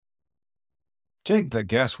Take the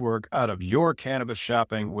guesswork out of your cannabis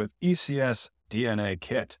shopping with ECS DNA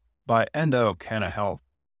Kit by Endo Canna Health.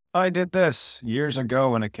 I did this years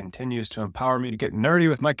ago, and it continues to empower me to get nerdy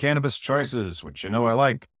with my cannabis choices, which you know I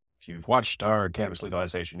like. If you've watched our Cannabis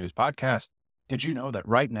Legalization News podcast, did you know that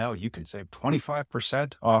right now you can save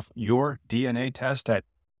 25% off your DNA test at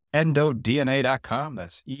endodna.com?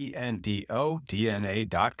 That's ENDODNA.com,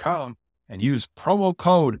 and use promo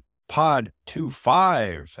code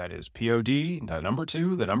POD25. That is POD, the number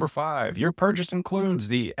 2, the number 5. Your purchase includes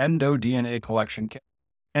the Endo DNA Collection Kit,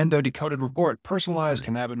 Endo Decoded Report, personalized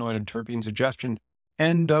cannabinoid and terpene suggestion,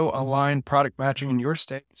 Endo Aligned product matching in your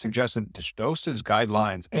state, suggested dosage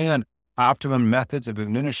guidelines, and optimum methods of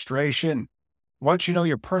administration. Once you know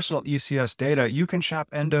your personal ECS data, you can shop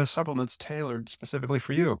Endo supplements tailored specifically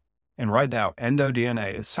for you. And right now, Endo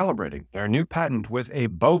DNA is celebrating their new patent with a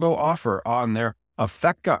BOGO offer on their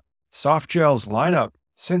Affeca soft gels lineup.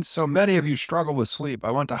 Since so many of you struggle with sleep,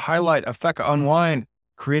 I want to highlight Affeca Unwind,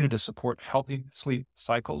 created to support healthy sleep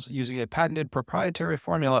cycles using a patented proprietary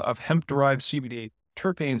formula of hemp-derived CBD,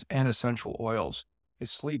 terpenes, and essential oils. If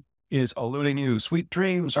sleep is eluding you, sweet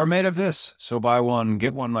dreams are made of this. So buy one,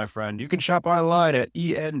 get one, my friend. You can shop online at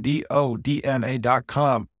endodna.com.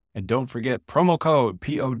 And don't forget promo code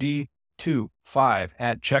POD25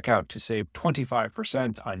 at checkout to save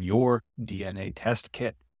 25% on your DNA test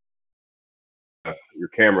kit. Your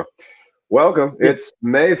camera. Welcome. It's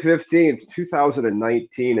May 15th,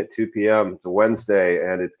 2019 at 2 p.m. It's a Wednesday,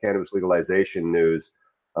 and it's cannabis legalization news.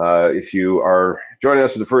 If you are joining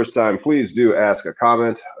us for the first time, please do ask a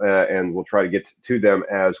comment, and we'll try to get to them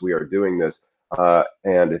as we are doing this.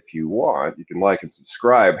 And if you want, you can like and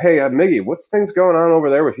subscribe. Hey, Miggy, what's things going on over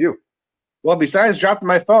there with you? Well, besides dropping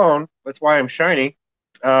my phone, that's why I'm shiny.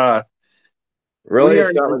 Really?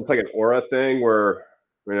 It's like an aura thing where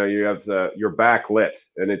you have your back lit,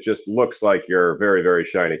 and it just looks like you're very, very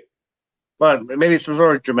shiny. But maybe some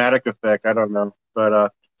sort of dramatic effect. I don't know.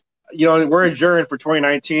 But, we're adjourned for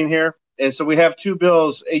 2019 here. And so we have two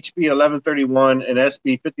bills, HB 1131 and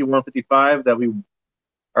SB 5155, that we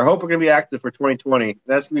are hoping going to be active for 2020.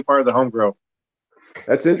 That's going to be part of the home grow.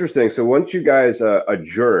 That's interesting. So once you guys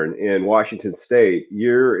adjourn in Washington State,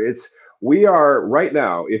 we are right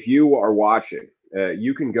now, if you are watching,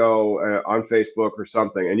 you can go on Facebook or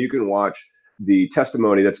something, and you can watch the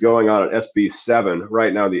testimony that's going on at SB 7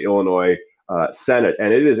 right now, the Illinois Senate,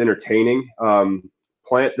 and it is entertaining.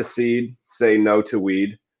 Plant the seed, say no to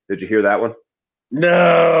weed. Did you hear that one?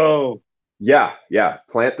 No. Yeah.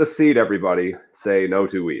 Plant the seed, everybody. Say no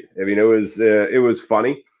to weed. I mean, it was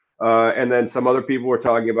funny. And then some other people were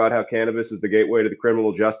talking about how cannabis is the gateway to the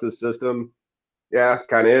criminal justice system. Yeah,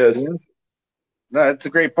 kind of is. Yeah. No, that's a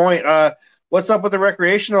great point. What's up with the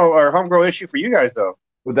recreational or home grow issue for you guys, though?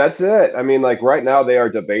 Well, that's it. I mean, like right now they are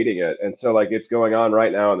debating it. And so like it's going on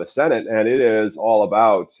right now in the Senate, and it is all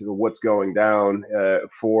about what's going down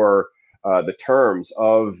for the terms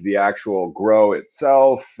of the actual grow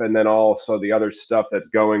itself, and then also the other stuff that's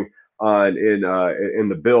going on in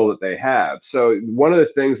the bill that they have. So one of the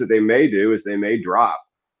things that they may do is they may drop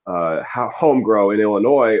home grow in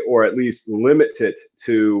Illinois, or at least limit it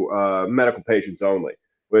to medical patients only,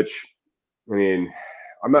 which, I mean,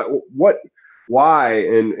 why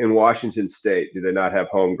in Washington State do they not have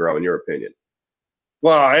home grow, in your opinion?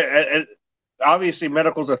 Well, obviously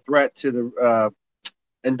medical's a threat to the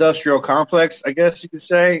industrial complex, I guess you could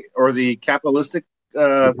say, or the capitalistic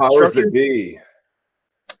powers that be.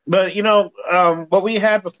 But what we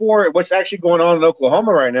had before, what's actually going on in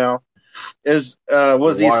Oklahoma right now was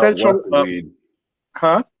the essential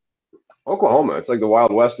Oklahoma, it's like the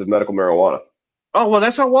Wild West of medical marijuana. Oh, well,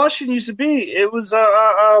 that's how Washington used to be. It was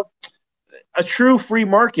a true free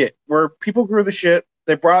market where people grew the shit.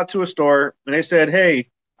 They brought it to a store and they said, "Hey,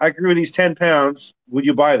 I grew these 10 pounds. Would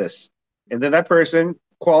you buy this?" And then that person,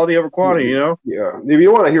 quality over quantity, Yeah. If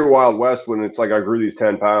you want to hear Wild West when it's like, I grew these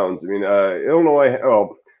 10 pounds. I mean, Illinois,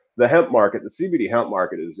 the hemp market, the CBD hemp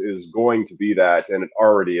market is going to be that, and it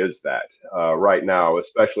already is that right now,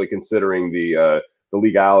 especially considering the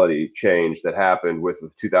legality change that happened with the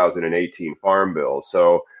 2018 Farm Bill.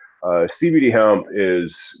 So CBD hemp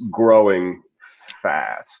is growing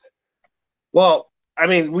fast. Well, I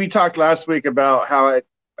mean, we talked last week about how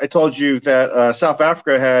I told you that South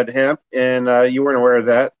Africa had hemp, and you weren't aware of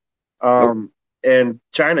that, and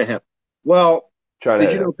China hemp. Well,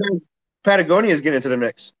 did you know Patagonia is getting into the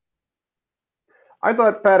mix? I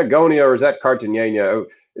thought Patagonia, or is that Cartagena?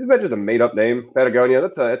 Isn't that just a made-up name, Patagonia?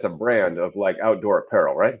 That's a brand of like outdoor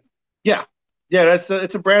apparel, right? Yeah, it's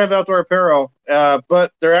a brand of outdoor apparel.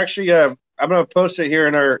 But they're actually I'm going to post it here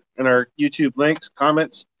in our YouTube links,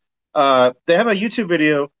 comments. They have a YouTube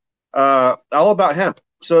video all about hemp.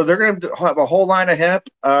 So they're going to have a whole line of hemp.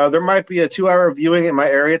 There might be a 2-hour viewing in my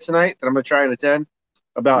area tonight that I'm going to try and attend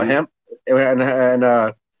about Mhm. hemp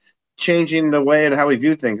and changing the way and how we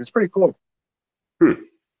view things. It's pretty cool. Hmm.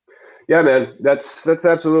 Yeah, man, that's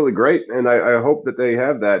absolutely great, and I hope that they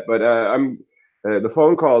have that. But the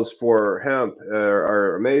phone calls for hemp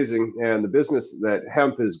are amazing, and the business that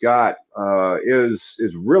hemp has got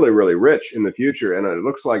is really really rich in the future, and it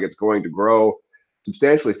looks like it's going to grow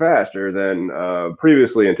substantially faster than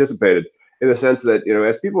previously anticipated. In the sense that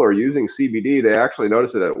as people are using CBD, they actually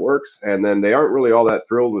notice that it works, and then they aren't really all that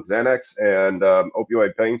thrilled with Xanax and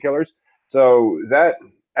opioid painkillers. So that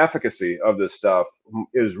efficacy of this stuff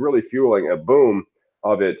is really fueling a boom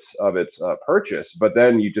of its purchase. But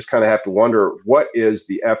then you just kind of have to wonder, what is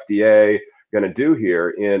the FDA going to do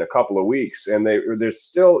here in a couple of weeks? And they're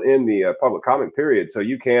still in the public comment period, so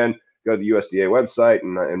you can go to the USDA website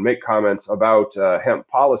and make comments about hemp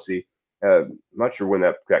policy. I'm not sure when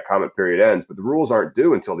that comment period ends, but the rules aren't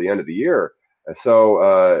due until the end of the year.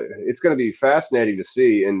 So it's going to be fascinating to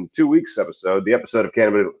see in 2 weeks episode, the episode of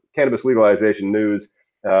Cannabis Legalization News,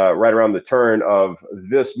 right around the turn of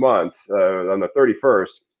this month, on the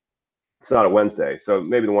 31st. It's not a Wednesday, so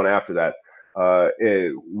maybe the one after that.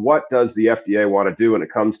 What does the FDA want to do when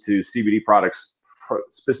it comes to CBD products,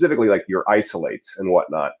 specifically like your isolates and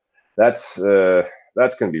whatnot? That's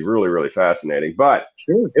going to be really, really fascinating. But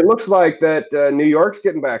Sure. it looks like that New York's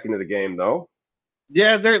getting back into the game, though.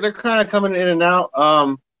 Yeah, they're kind of coming in and out.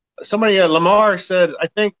 Somebody, Lamar said, I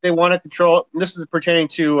think they want to control. And this is pertaining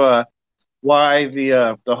to why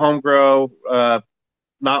the home grow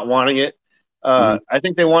not wanting it. Mm-hmm. I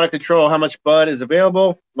think they want to control how much bud is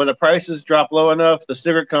available. When the prices drop low enough, the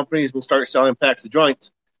cigarette companies will start selling packs of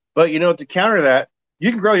joints. But to counter that,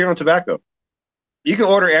 you can grow your own tobacco. You can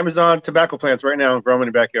order Amazon tobacco plants right now and grow them in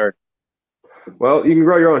your backyard. Well, you can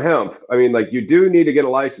grow your own hemp. I mean, like, you do need to get a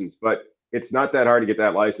license, but it's not that hard to get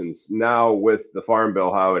that license now with the farm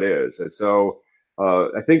bill how it is. And so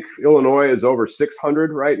I think Illinois is over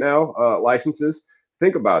 600 right now, licenses.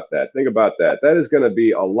 Think about that. Think about that. That is going to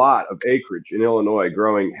be a lot of acreage in Illinois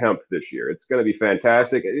growing hemp this year. It's going to be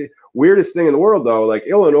fantastic. Weirdest thing in the world, though, like,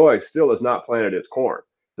 Illinois still has not planted its corn.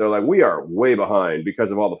 So, like, we are way behind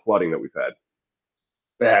because of all the flooding that we've had.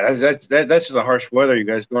 Yeah, that's just a harsh weather you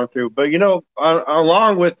guys going through. But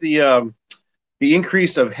along with the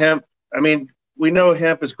increase of hemp, I mean, we know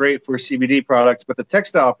hemp is great for CBD products, but the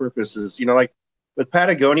textile purposes, like with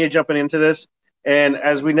Patagonia jumping into this, and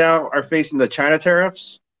as we now are facing the China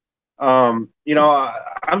tariffs, I'm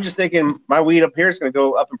just thinking my weed up here is going to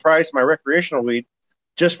go up in price, my recreational weed,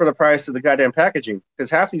 just for the price of the goddamn packaging,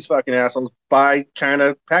 because half these fucking assholes buy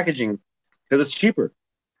China packaging because it's cheaper.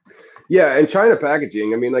 Yeah, and China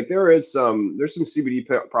packaging. I mean, like, there's some CBD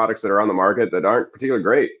products that are on the market that aren't particularly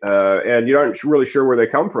great, and you aren't really sure where they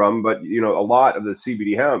come from. But a lot of the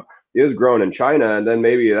CBD hemp is grown in China, and then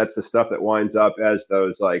maybe that's the stuff that winds up as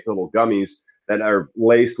those like little gummies that are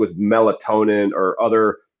laced with melatonin or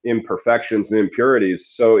other imperfections and impurities.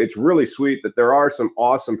 So it's really sweet that there are some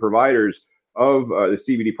awesome providers of the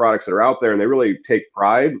CBD products that are out there, and they really take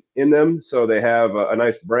pride in them. So they have a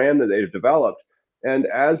nice brand that they've developed. And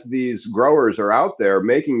as these growers are out there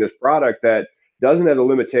making this product that doesn't have the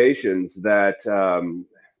limitations that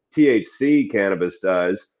THC cannabis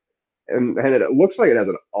does, and it looks like it has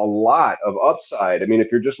a lot of upside. I mean,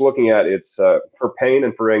 if you're just looking at it's for pain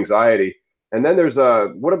and for anxiety, and then there's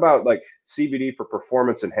what about like CBD for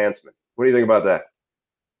performance enhancement? What do you think about that?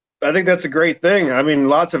 I think that's a great thing. I mean,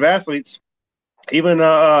 lots of athletes, even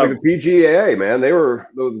Like the PGA, man,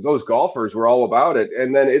 those golfers were all about it,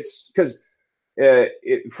 and then it's because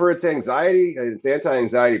for its anxiety and its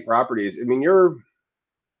anti-anxiety properties. I mean, you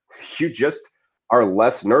just are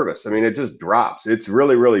less nervous. I mean, it just drops. It's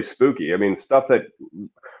really, really spooky. I mean, stuff that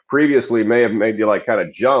previously may have made you like kind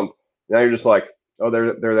of jump. Now you're just like, oh,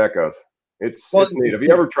 there that goes. It's neat. Have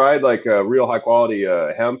you ever tried like real high quality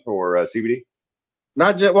hemp or CBD?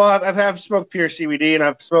 Not just well, I've smoked pure CBD and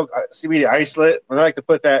I've smoked CBD isolate, and I like to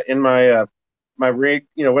put that in my my rig,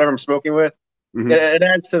 whatever I'm smoking with. Mm-hmm. It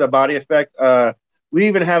adds to the body effect. We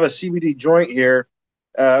even have a CBD joint here.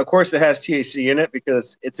 Of course, it has THC in it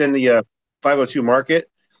because it's in the 502 market,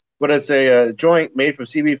 but it's a joint made from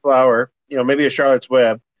CBD flower, maybe a Charlotte's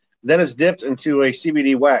Web. Then it's dipped into a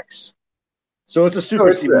CBD wax. So it's a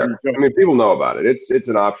super CBD joint. I mean, people know about it. It's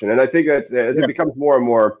an option. And I think that as it becomes more and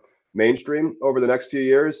more mainstream over the next few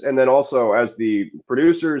years, and then also as the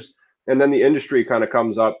producers and then the industry kind of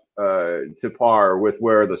comes up to par with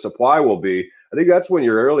where the supply will be, I think that's when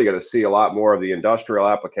you're really going to see a lot more of the industrial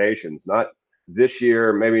applications. Not this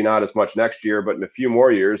year, maybe not as much next year, but in a few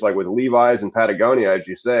more years, like with Levi's and Patagonia, as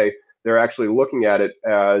you say, they're actually looking at it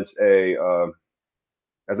as a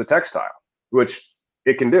textile, which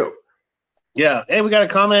it can do. Yeah. Hey, we got a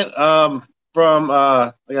comment from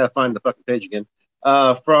I gotta find the fucking page again.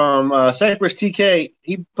 From Cypress TK.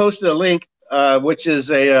 He posted a link, which is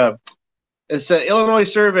it's an Illinois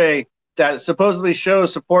survey that supposedly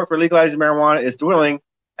shows support for legalizing marijuana is dwindling.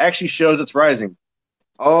 Actually shows it's rising.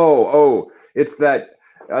 It's that.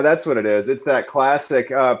 That's what it is. It's that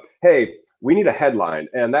classic. Hey, we need a headline,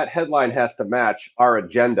 and that headline has to match our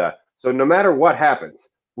agenda. So no matter what happens,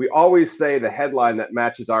 we always say the headline that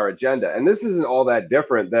matches our agenda. And this isn't all that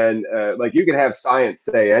different than like you can have science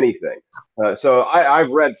say anything. So I've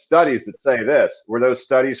read studies that say this. Were those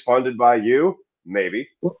studies funded by you? Maybe.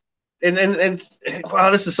 And wow,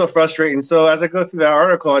 this is so frustrating. So as I go through that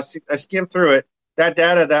article, I skim through it. That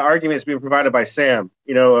data, that argument is being provided by Sam,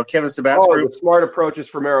 Kevin Sabat's group. The smart approaches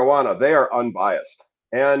for marijuana, they are unbiased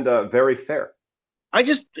and very fair.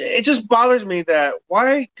 It just bothers me that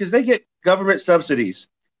why? Because they get government subsidies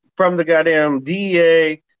from the goddamn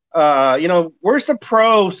DEA. Where's the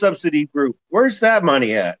pro subsidy group? Where's that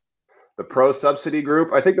money at? The pro subsidy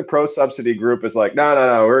group? I think the pro subsidy group is like,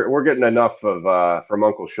 no, we're getting enough of from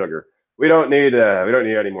Uncle Sugar. We don't need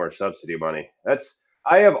any more subsidy money.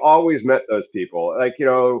 I have always met those people, like,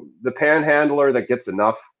 the panhandler that gets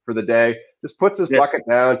enough for the day, just puts his bucket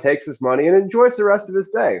down, takes his money, and enjoys the rest of his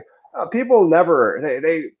day. People never,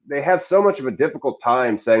 they have so much of a difficult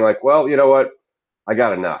time saying like, well, you know what, I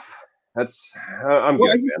got enough. I'm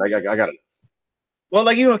good, man. I got enough. Well,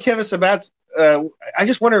 like, Kevin Sabat's, I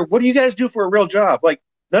just wonder, what do you guys do for a real job? Like,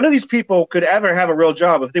 none of these people could ever have a real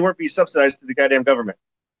job if they weren't being subsidized to the goddamn government.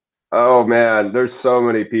 Oh man, there's so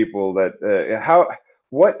many people that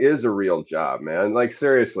what is a real job, man? Like,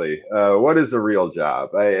 seriously, what is a real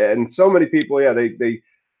job? And so many people,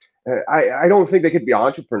 I don't think they could be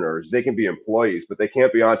entrepreneurs. They can be employees, but they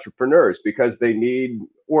can't be entrepreneurs because they need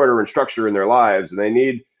order and structure in their lives, and they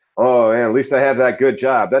need, oh man, at least I have that good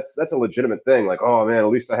job. That's a legitimate thing. Like, oh man, at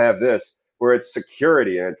least I have this, where it's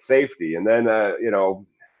security and it's safety. And then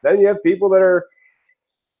then you have people that are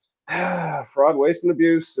fraud, waste, and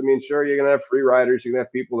abuse. I mean, sure, you're going to have free riders. You're going to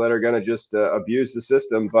have people that are going to just abuse the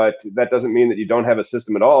system, but that doesn't mean that you don't have a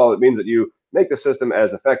system at all. It means that you make the system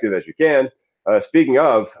as effective as you can. Speaking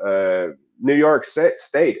of, New York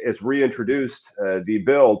State has reintroduced the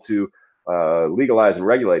bill to legalize and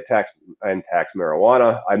regulate tax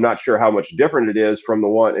marijuana. I'm not sure how much different it is from the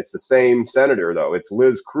one. It's the same senator, though. It's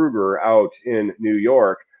Liz Krueger out in New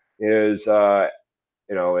York. Let's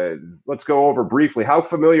go over briefly. How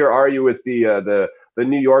familiar are you with the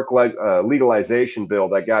New York legalization bill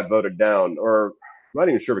that got voted down? Or I'm not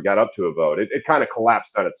even sure if it got up to a vote. It kind of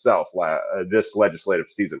collapsed on itself this legislative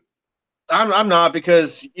season. I'm not,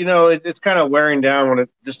 because it's kind of wearing down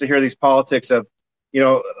just to hear these politics of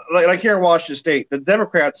like here in Washington State, the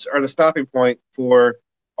Democrats are the stopping point for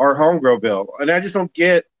our home grow bill, and I just don't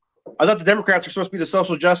get. I thought the Democrats are supposed to be the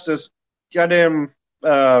social justice, goddamn,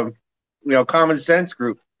 common sense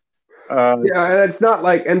group. And it's not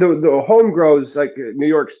like, and the home grows, like New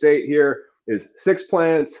York State here is 6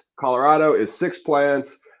 plants, Colorado is 6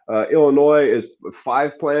 plants, Illinois is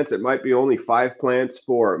 5 plants. It might be only 5 plants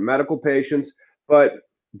for medical patients, but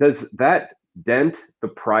does that dent the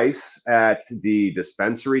price at the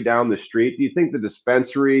dispensary down the street? Do you think the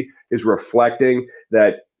dispensary is reflecting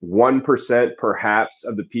that 1% perhaps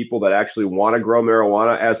of the people that actually want to grow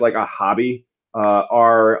marijuana as like a hobby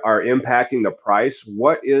are impacting the price?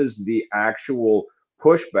 What is the actual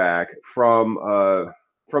pushback from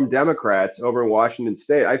Democrats over in Washington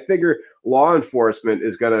State? I figure law enforcement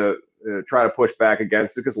is going to try to push back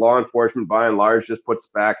against it, because law enforcement, by and large, just puts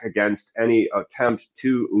back against any attempt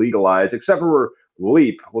to legalize, except for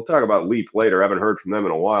LEAP. We'll talk about LEAP later. I haven't heard from them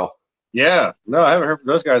in a while. Yeah, no, I haven't heard from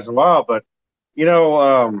those guys in a while. But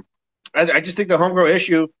I just think the home grow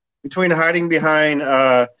issue, between hiding behind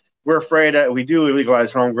we're afraid that we do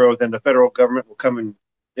legalize home growth, then the federal government will come and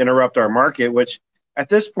interrupt our market, which at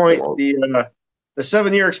this point, the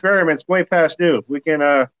 7-year experiment's way past due. We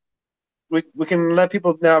can let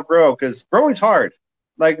people now grow, because growing's hard.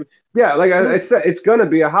 Like I said, it's going to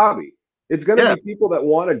be a hobby. It's going to be people that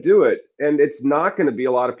want to do it, and it's not going to be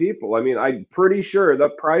a lot of people. I mean, I'm pretty sure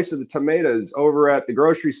the price of the tomatoes over at the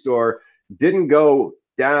grocery store didn't go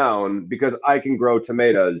down because I can grow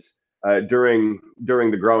tomatoes during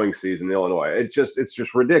the growing season in Illinois. It's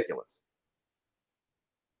just ridiculous.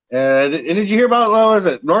 Did you hear about was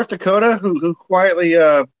it North Dakota who quietly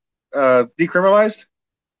decriminalized?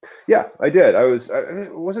 Yeah, I did.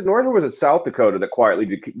 Was it North or was it South Dakota that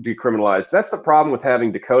quietly decriminalized? That's the problem with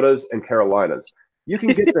having Dakotas and Carolinas. You can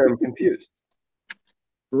get them confused.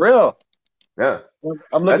 For real. Yeah.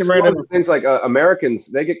 I'm looking That's right one at of the things like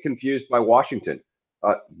Americans, they get confused by Washington,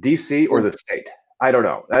 DC or the state. I don't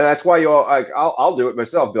know. And that's why I'll do it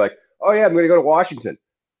myself. Be like, oh yeah, I'm going to go to Washington,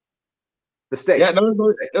 the yeah, state. no,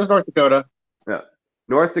 it was North Dakota. Yeah.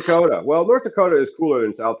 North Dakota. Well, North Dakota is cooler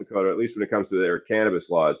than South Dakota, at least when it comes to their cannabis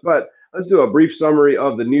laws. But let's do a brief summary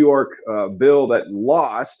of the New York bill that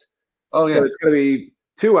lost. Oh So yeah, it's going to be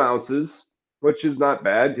 2 ounces, which is not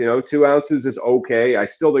bad. 2 ounces is okay. I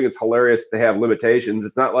still think it's hilarious they have limitations.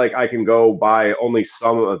 It's not like I can go buy only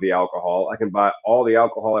some of the alcohol. I can buy all the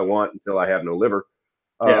alcohol I want until I have no liver.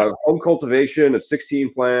 yeah. Home cultivation of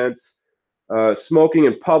 16 plants. Smoking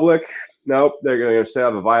in public. Nope, they're going to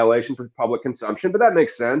have a violation for public consumption, but that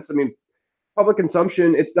makes sense. I mean, public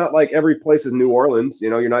consumption, it's not like every place is New Orleans.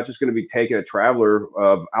 You're not just going to be taking a traveler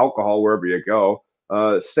of alcohol wherever you go.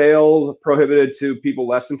 Sale prohibited to people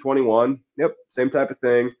less than 21. Yep, same type of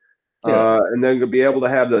thing. Yeah. And then to be able to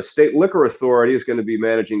have the state liquor authority is going to be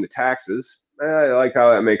managing the taxes. I like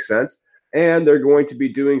how that makes sense. And they're going to be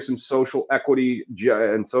doing some social equity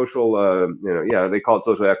and social, they call it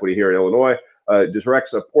social equity here in Illinois.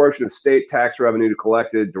 Directs a portion of state tax revenue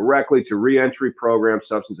collected directly to reentry programs,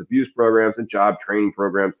 substance abuse programs, and job training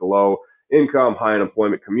programs to low income, high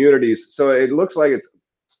unemployment communities. So it looks like it's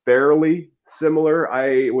fairly similar.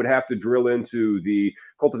 I would have to drill into the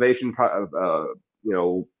cultivation,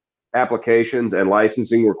 applications and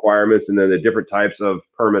licensing requirements, and then the different types of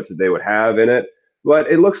permits that they would have in it. But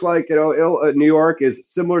it looks like New York is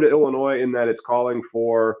similar to Illinois in that it's calling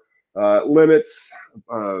for limits.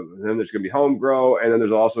 Then there's going to be home grow, and then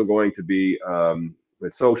there's also going to be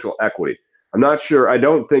the social equity. I'm not sure. I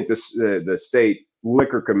don't think the state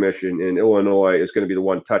liquor commission in Illinois is going to be the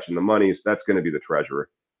one touching the monies. That's going to be the treasurer.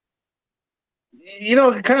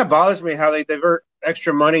 It kind of bothers me how they divert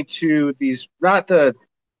extra money to these. Not the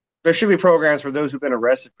There should be programs for those who've been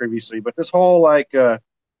arrested previously, but this whole I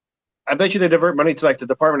bet you they divert money to like the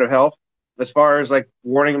Department of Health as far as like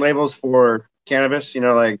warning labels for cannabis.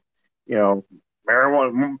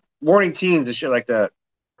 Marijuana warning teens and shit like that.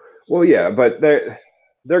 Well, yeah, but they're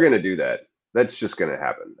going to do that. That's just going to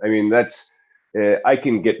happen. I mean, I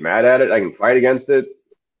can get mad at it. I can fight against it.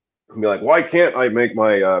 And be like, why can't I make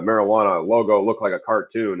my marijuana logo look like a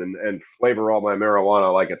cartoon and flavor all my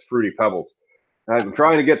marijuana like it's Fruity Pebbles? I'm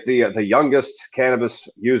trying to get the youngest cannabis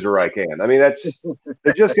user I can. I mean,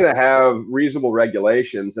 they're just going to have reasonable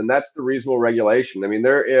regulations, and that's the reasonable regulation. I mean,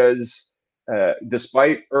 there is,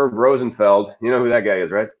 despite Irv Rosenfeld, you know who that guy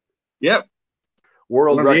is, right? Yep.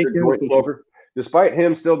 World record joint smoker. Despite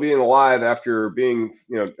him still being alive after being,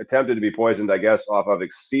 attempted to be poisoned, I guess, off of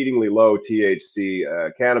exceedingly low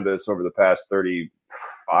THC cannabis over the past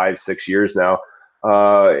 6 years now,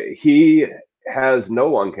 he has no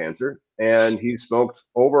lung cancer, and he smoked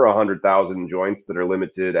over 100,000 joints that are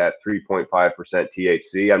limited at 3.5%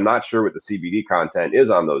 THC. I'm not sure what the CBD content is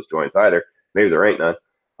on those joints either. Maybe there ain't none.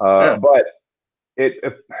 But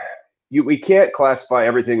we can't classify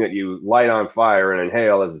everything that you light on fire and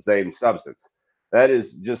inhale as the same substance. That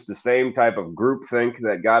is just the same type of groupthink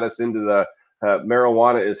that got us into the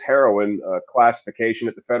marijuana is heroin classification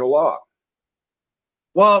at the federal law.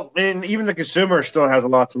 Well, and even the consumer still has a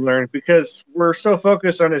lot to learn because we're so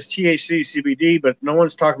focused on this THC, CBD, but no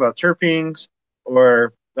one's talking about terpenes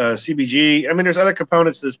or CBG. I mean, there's other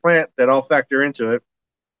components to this plant that all factor into it.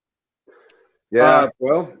 Yeah,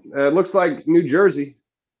 well, it looks like New Jersey,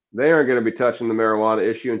 they aren't going to be touching the marijuana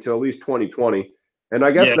issue until at least 2020. And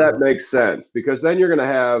I guess that makes sense because then you're going to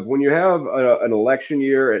have, when you have an election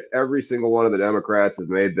year and every single one of the Democrats has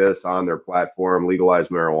made this on their platform, legalize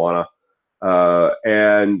marijuana,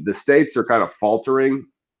 and the states are kind of faltering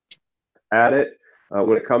at it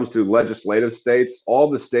when it comes to legislative states. All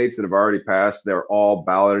the states that have already passed, they're all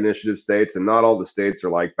ballot initiative states, and not all the states are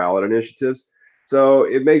like ballot initiatives. So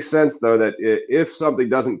it makes sense, though, that if something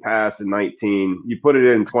doesn't pass in 19, you put it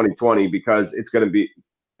in 2020 because it's going to be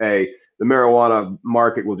the marijuana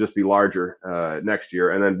market will just be larger next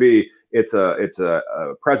year, and then B, it's a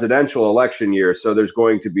presidential election year, so there's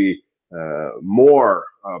going to be more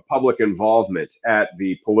public involvement at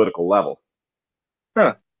the political level.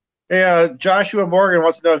 Huh. Hey, Joshua Morgan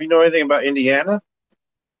wants to know if you know anything about Indiana.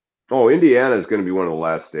 Oh, Indiana is going to be one of the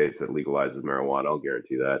last states that legalizes marijuana. I'll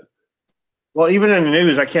guarantee that. Well, even in the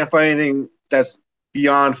news, I can't find anything that's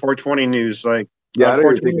beyond 420 news. I don't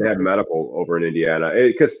even think they have medical over in Indiana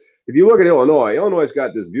because if you look at Illinois's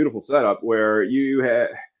got this beautiful setup where you have,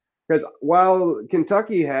 because while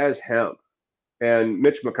Kentucky has hemp and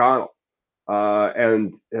Mitch McConnell,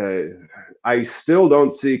 I still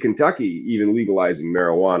don't see Kentucky even legalizing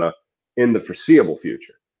marijuana in the foreseeable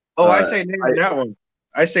future. Oh, I say nay on that one.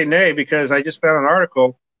 I say nay because I just found an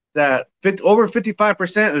article that over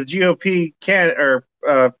 55% of the GOP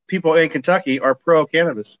people in Kentucky are pro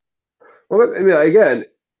cannabis. Well, I mean, again,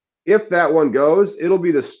 if that one goes, it'll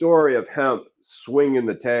be the story of hemp swinging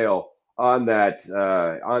the tail on that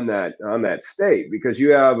state, because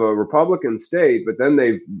you have a Republican state, but then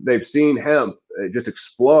they've seen hemp just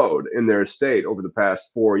explode in their state over the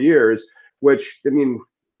past 4 years. Which, I mean,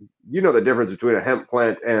 you know the difference between a hemp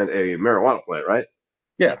plant and a marijuana plant, right?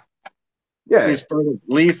 Yeah. Yeah. It's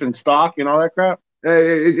leaf and stalk and all that crap.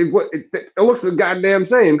 It looks the goddamn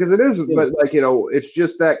same, because it is, but like, you know, it's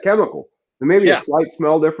just that chemical. And maybe a slight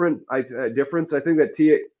smell difference. I think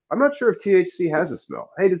that I'm not sure if THC has a smell.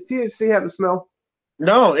 Hey, does THC have a smell?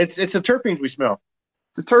 No, it's the terpenes we smell.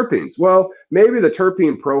 It's the terpenes. Well, maybe the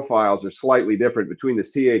terpene profiles are slightly different between the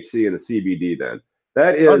THC and the CBD then.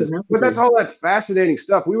 That is, but that's all that fascinating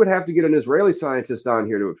stuff. We would have to get an Israeli scientist on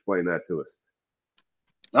here to explain that to us.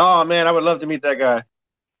 Oh, man, I would love to meet that guy.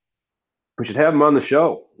 We should have him on the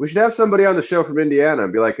show. We should have somebody on the show from Indiana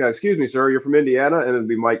and be like, excuse me, sir, you're from Indiana? And it'd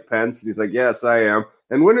be Mike Pence. And he's like, yes, I am.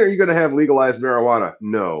 And when are you going to have legalized marijuana?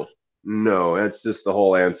 No. That's just the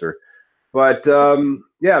whole answer. But,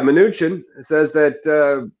 yeah, Mnuchin says that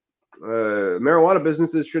marijuana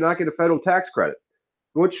businesses should not get a federal tax credit,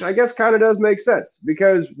 which I guess kind of does make sense,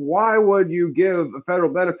 because why would you give a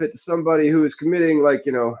federal benefit to somebody who is committing, like,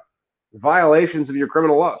 you know, violations of your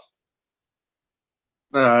criminal laws?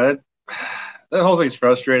 That whole thing's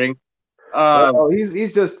frustrating. Well, he's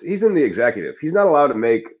in the executive. He's not allowed to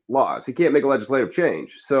make laws. He can't make a legislative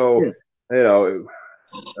change. So, you know,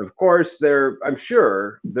 of course, I'm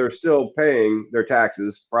sure they're still paying their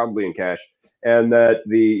taxes, probably in cash, and that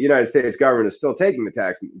the United States government is still taking the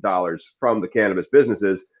tax dollars from the cannabis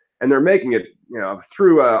businesses, and they're making it, you know,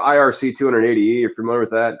 through IRC 280E. You're familiar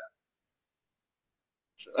with that?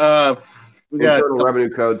 Internal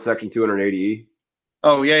Revenue Code, Section 280E.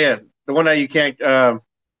 Oh, yeah. The one that you can't, no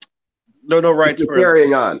rights. The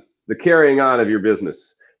carrying on of your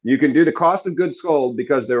business. You can do the cost of goods sold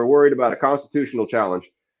because they were worried about a constitutional challenge.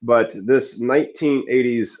 But this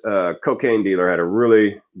 1980s cocaine dealer had a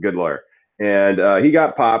really good lawyer, and he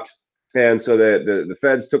got popped. And so the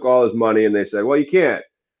feds took all his money, and they said, well, you can't.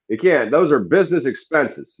 Those are business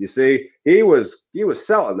expenses. You see, he was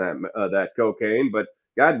selling that cocaine, but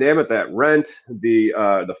God damn it, that rent,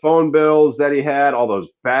 the phone bills that he had, all those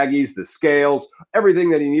baggies, the scales, everything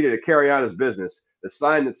that he needed to carry on his business, the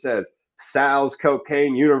sign that says Sal's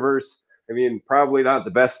Cocaine Universe. I mean, probably not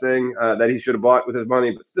the best thing that he should have bought with his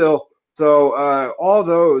money, but still. So all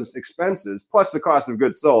those expenses, plus the cost of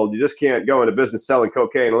goods sold, you just can't go into business selling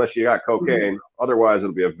cocaine unless you got cocaine. Otherwise,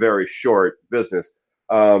 it'll be a very short business.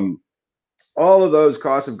 All of those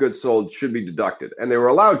costs of goods sold should be deducted, and they were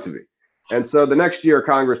allowed to be. And so the next year,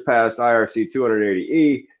 Congress passed IRC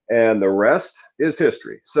 280E, and the rest is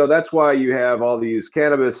history. So that's why you have all these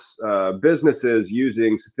cannabis businesses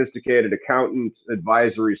using sophisticated accountant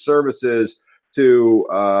advisory services to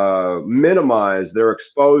minimize their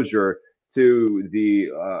exposure to the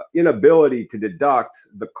inability to deduct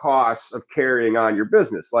the costs of carrying on your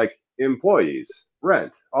business, like employees,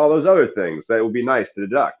 rent, all those other things that would be nice to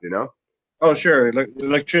deduct, you know? Oh, sure.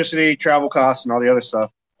 Electricity, travel costs, and all the other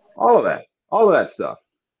stuff. All of that stuff.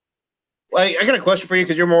 Well, I got a question for you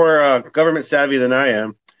because you're more government savvy than I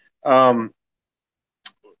am.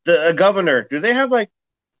 The governor, do they have like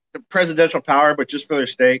the presidential power, but just for their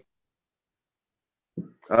state?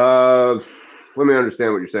 Let me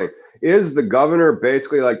understand what you're saying. Is the governor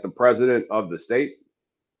basically like the president of the state?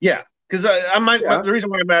 Yeah, because the reason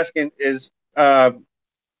why I'm asking is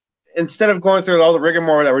instead of going through all the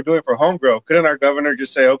rigmarole that we're doing for home grow, couldn't our governor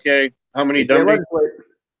just say, okay, how many dummies?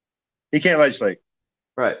 He can't legislate.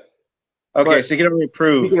 Right. Okay, but so he can only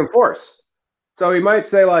approve. He can enforce. So he might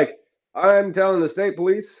say, like, I'm telling the state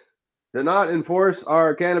police to not enforce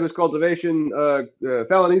our cannabis cultivation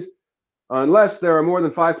felonies unless there are more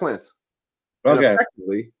than 5 plants. Okay. And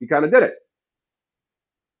effectively, he kind of did it.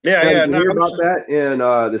 Yeah. You hear about that in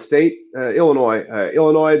the state, Illinois.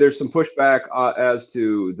 Illinois, there's some pushback as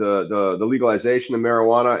to the legalization of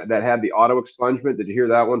marijuana that had the auto expungement. Did you hear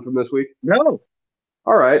that one from this week? No.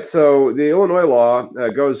 All right. So the Illinois law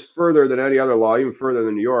goes further than any other law, even further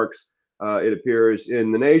than New York's, it appears,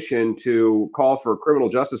 in the nation to call for criminal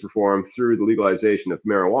justice reform through the legalization of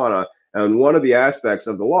marijuana. And one of the aspects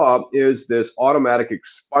of the law is this automatic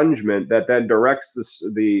expungement that then directs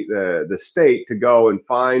the state to go and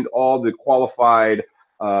find all the qualified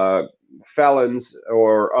felons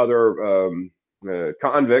or other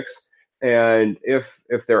convicts, and if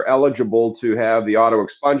they're eligible to have the auto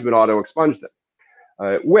expunge them,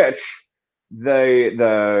 which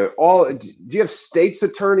do you have state's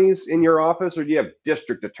attorneys in your office, or do you have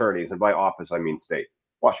district attorneys? And by office, I mean state,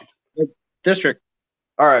 Washington. District.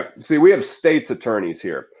 All right. See, we have state's attorneys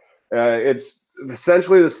here. It's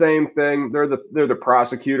essentially the same thing. They're the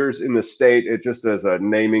prosecutors in the state. It just as a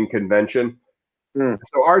naming convention.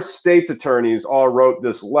 So our state's attorneys all wrote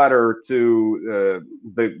this letter to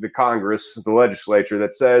the Congress, the legislature,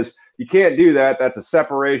 that says you can't do that. That's a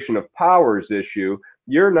separation of powers issue.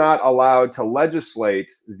 You're not allowed to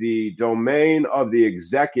legislate the domain of the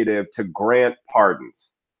executive to grant pardons.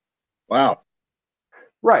 Wow.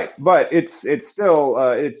 Right, but it's still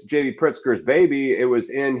it's J.D. Pritzker's baby. It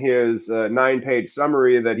was in his 9-page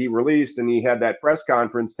summary that he released, and he had that press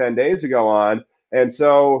conference 10 days ago on. And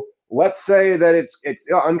so let's say that it's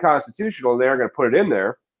unconstitutional. They're going to put it in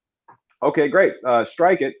there. Okay, great,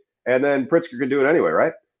 strike it, and then Pritzker can do it anyway,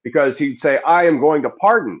 right? Because he'd say, "I am going to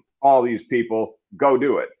pardon all these people. Go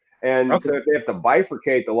do it." And so if they have to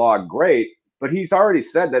bifurcate the law, great. But he's already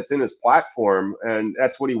said that's in his platform, and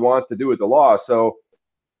that's what he wants to do with the law. So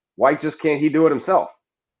why just can't he do it himself?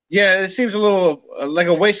 Yeah, it seems a little like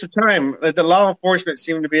a waste of time. The law enforcement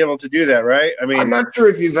seem to be able to do that, right? I mean, I'm not sure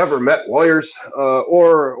if you've ever met lawyers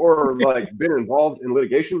or like been involved in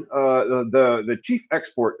litigation. The chief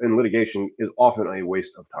expert in litigation is often a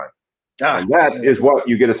waste of time, and that is what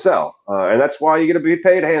you get to sell, and that's why you get to be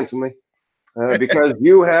paid handsomely because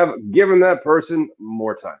you have given that person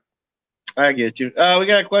more time. I get you. We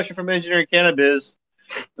got a question from Engineering Cannabis.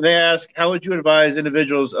 They ask, how would you advise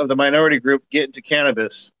individuals of the minority group get into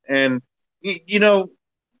cannabis? And,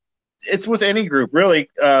 it's with any group, really.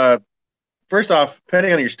 First off,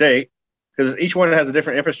 depending on your state, because each one has a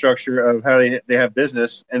different infrastructure of how they have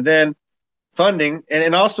business, and then funding,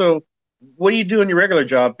 and also, what do you do in your regular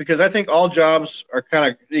job? Because I think all jobs are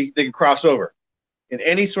kind of, they can cross over. In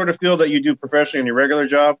any sort of field that you do professionally in your regular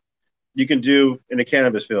job, you can do in the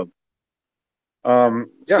cannabis field.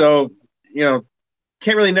 So,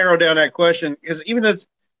 can't really narrow down that question because even though it's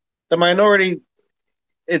the minority,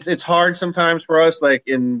 it's hard sometimes for us, like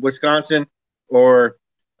in Wisconsin or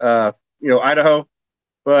Idaho,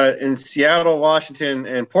 but in Seattle, Washington,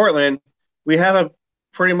 and Portland, we have a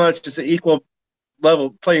pretty much just an equal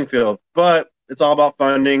level playing field. But it's all about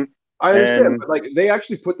funding. I understand, but like they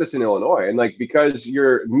actually put this in Illinois, and like because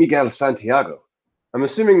you're Miguel Santiago, I'm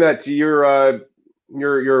assuming that your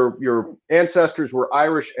ancestors were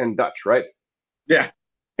Irish and Dutch, right? Yeah.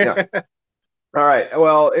 Yeah. All right.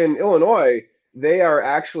 Well, in Illinois, they are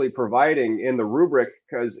actually providing in the rubric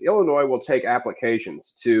because Illinois will take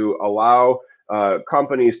applications to allow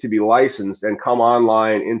companies to be licensed and come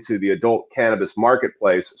online into the adult cannabis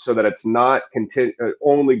marketplace so that it's not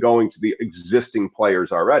only going to the existing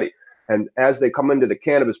players already. And as they come into the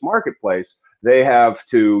cannabis marketplace, they have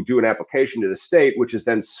to do an application to the state, which is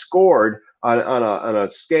then scored on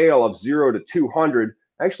a scale of 0 to 200.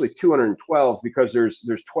 Actually 212 because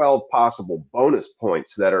there's 12 possible bonus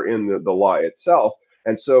points that are in the law itself.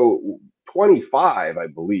 And so 25, I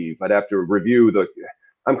believe, I'd have to review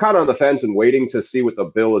I'm kind of on the fence and waiting to see what the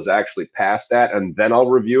bill is actually passed at, and then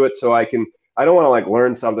I'll review it so I don't want to like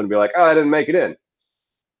learn something and be like, oh, I didn't make it in.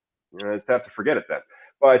 I just have to forget it then.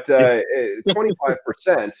 But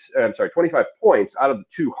 25%, 25 points out of the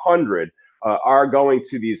 200 are going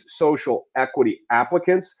to these social equity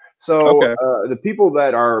applicants. So the people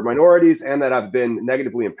that are minorities and that have been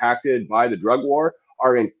negatively impacted by the drug war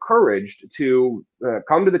are encouraged to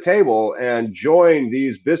come to the table and join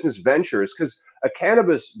these business ventures because a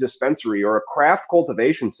cannabis dispensary or a craft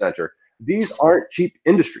cultivation center, these aren't cheap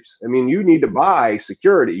industries. I mean, you need to buy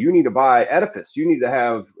security, you need to buy edifice, you need to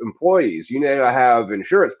have employees, you need to have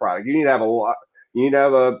insurance product, you need to have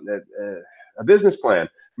a business plan.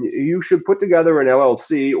 You should put together an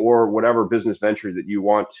LLC or whatever business venture that you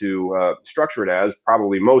want to structure it as.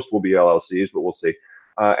 Probably most will be LLCs, but we'll see.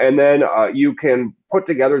 And then you can put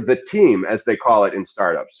together the team, as they call it in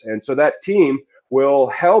startups. And so that team will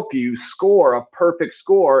help you score a perfect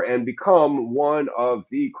score and become one of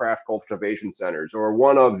the craft cultivation centers or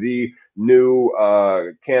one of the new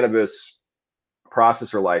cannabis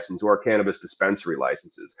processor license or cannabis dispensary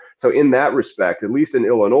licenses. So in that respect, at least in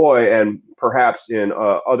Illinois and perhaps in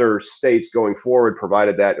other states going forward,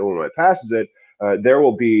 provided that Illinois passes it, there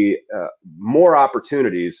will be more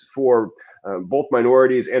opportunities for both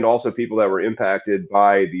minorities and also people that were impacted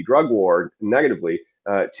by the drug war negatively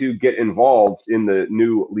to get involved in the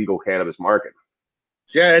new legal cannabis market.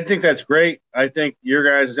 Yeah, I think that's great. I think your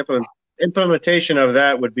guys' implementation of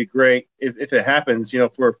that would be great if it happens,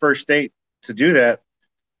 for a first state to do that.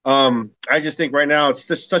 I just think right now it's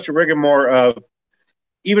just such a rigmarole of,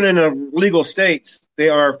 even in the legal states, they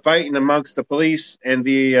are fighting amongst the police and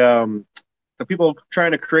the the people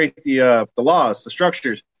trying to create the laws, the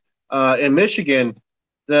structures. In Michigan,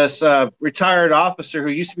 this retired officer who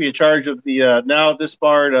used to be in charge of the now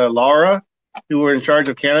disbarred Laura, who were in charge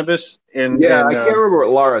of cannabis. Yeah, I can't remember what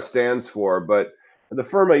Lara stands for, but the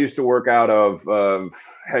firm I used to work out of,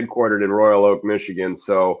 headquartered in Royal Oak, Michigan.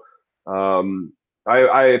 So, if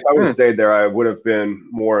I would have stayed there, I would have been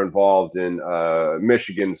more involved in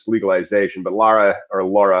Michigan's legalization. But Lara,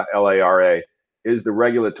 Lara, is the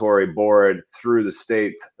regulatory board through the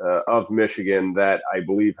state of Michigan that I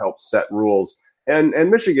believe helps set rules. And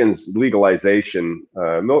Michigan's legalization,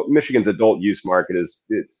 Michigan's adult use market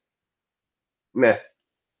it's meh.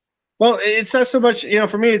 Well, it's not so much,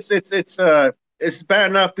 for me, it's bad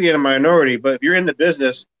enough being a minority, but if you're in the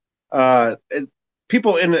business,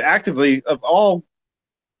 people in the actively of all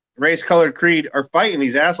race, color, creed are fighting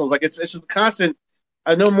these assholes. Like it's just a constant.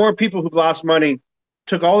 I know more people who've lost money,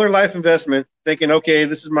 took all their life investment, thinking, okay,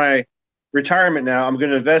 this is my retirement now. I'm going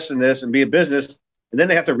to invest in this and be a business, and then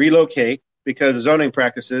they have to relocate because of zoning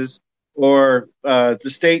practices or the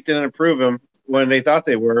state didn't approve them when they thought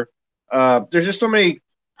they were. There's just so many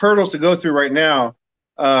hurdles to go through right now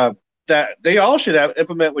that they all should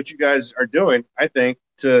implement what you guys are doing, I think,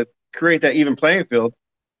 to create that even playing field.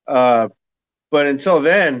 But until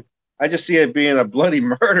then, I just see it being a bloody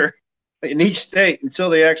murder in each state until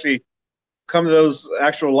they actually come to those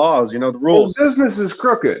actual laws, the rules. Well, business is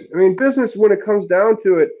crooked. I mean, business, when it comes down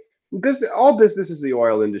to it, all business is the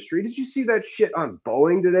oil industry. Did you see that shit on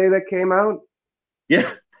Boeing today that came out? Yeah.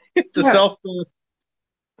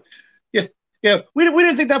 Yeah. We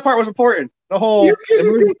didn't think that part was important. The whole. You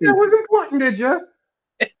didn't think that was important, did you?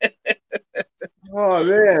 Oh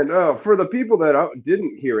man! For the people that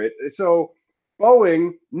didn't hear it, so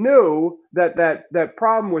Boeing knew that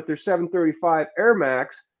problem with their 735 Air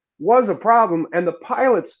Max was a problem, and the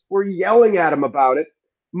pilots were yelling at them about it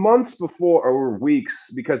months before, or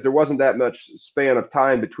weeks, because there wasn't that much span of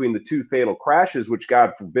time between the two fatal crashes, which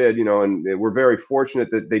God forbid, and we're very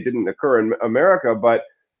fortunate that they didn't occur in America, but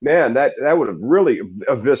man, that would have really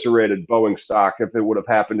eviscerated Boeing stock if it would have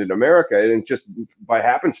happened in America, and just by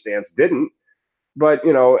happenstance didn't. But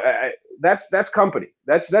that's company.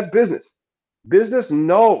 That's business. Business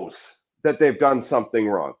knows that they've done something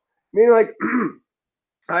wrong. I mean, like,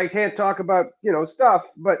 I can't talk about stuff,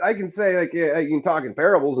 but I can say, like, I can talk in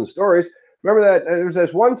parables and stories. Remember that there was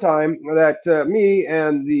this one time that me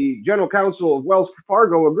and the general counsel of Wells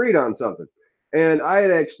Fargo agreed on something. And I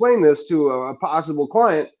had explained this to a possible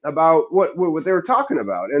client about what they were talking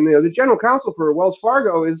about. And the general counsel for Wells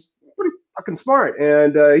Fargo is pretty fucking smart.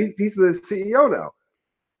 And he's the CEO now.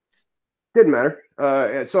 Didn't matter.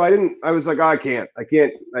 So I was like, I can't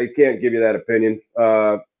give you that opinion.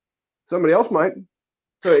 Somebody else might.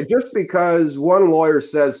 So just because one lawyer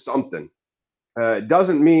says something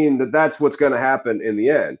doesn't mean that that's what's going to happen in the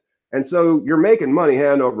end. And so you're making money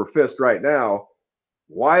hand over fist right now.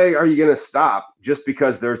 Why are you going to stop just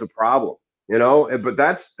because there's a problem? But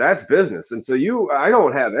that's business. And so I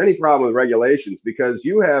don't have any problem with regulations, because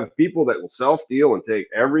you have people that will self-deal and take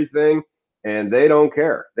everything, and they don't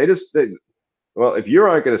care. Well, if you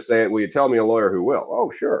aren't going to say it, will you tell me a lawyer who will?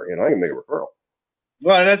 Oh, sure. I can make a referral.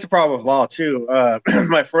 Well, and that's a problem with law too.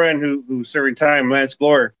 My friend who's serving time, Lance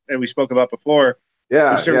Glore, that we spoke about before.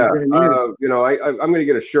 Yeah. I'm going to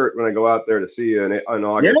get a shirt when I go out there to see you in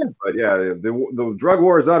August. Yeah. But yeah, the drug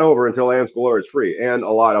war is not over until Lance Glore is free, and a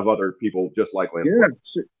lot of other people just like Lance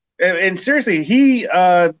Glore. And seriously, he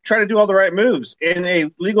tried to do all the right moves in a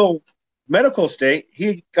legal medical state.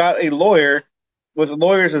 He got a lawyer with a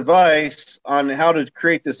lawyer's advice on how to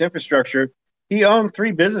create this infrastructure. He owned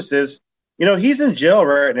 3 businesses. He's in jail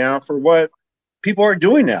right now for what people are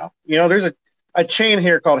doing now. There's a chain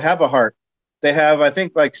here called Have a Heart. They have, I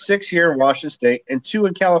think, like 6 here in Washington State and 2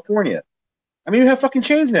 in California. I mean, you have fucking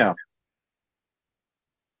chains now.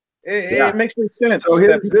 It makes no sense.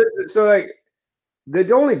 So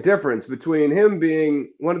the only difference between him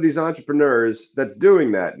being one of these entrepreneurs that's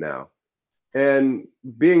doing that now and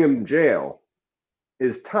being in jail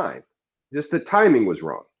is time. Just the timing was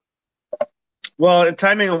wrong. Well, the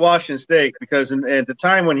timing of Washington State, because at the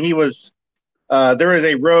time when he was, there was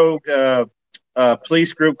a rogue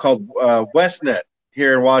police group called WestNet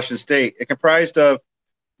here in Washington State. It comprised of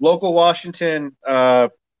local Washington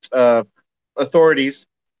authorities,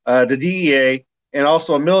 the DEA, and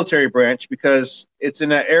also a military branch, because it's in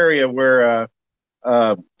that area where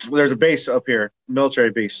there's a base up here, military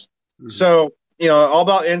base. Mm-hmm. So, all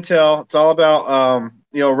about intel. It's all about,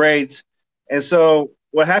 raids. And so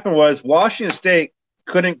what happened was Washington State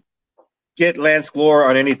couldn't get Lance Glore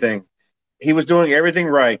on anything. He was doing everything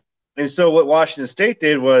right. And so what Washington State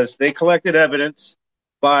did was they collected evidence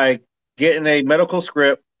by getting a medical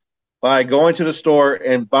script by going to the store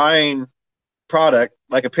and buying product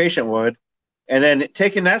like a patient would, and then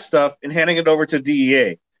taking that stuff and handing it over to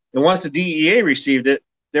DEA. And once the DEA received it,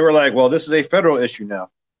 they were like, well, this is a federal issue now.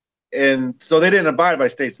 And so they didn't abide by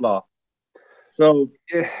state's law. So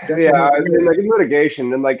that's yeah, and like in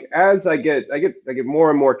litigation, and like as I get more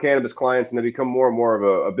and more cannabis clients, and they become more and more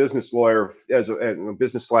of a business lawyer as a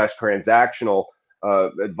business slash transactional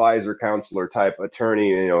advisor, counselor type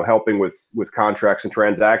attorney, helping with contracts and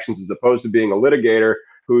transactions, as opposed to being a litigator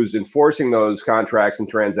who's enforcing those contracts and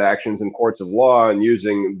transactions in courts of law and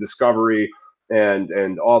using discovery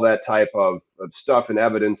and all that type of stuff and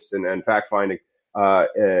evidence and fact finding.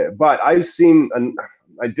 But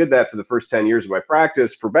I did that for the first 10 years of my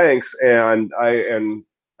practice for banks, and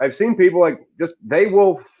I've seen people like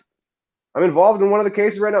I'm involved in one of the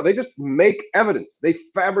cases right now. They just make evidence. They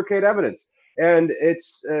fabricate evidence. And it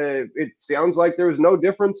sounds like there was no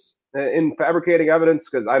difference in fabricating evidence,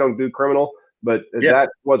 because I don't do criminal, but that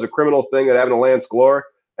was a criminal thing that happened to Lance Glore.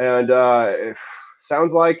 And it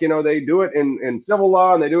sounds like, they do it in civil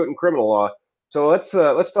law and they do it in criminal law. So let's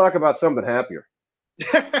talk about something happier.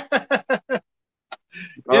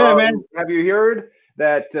 Yeah, man. Have you heard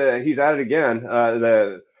that he's at it again?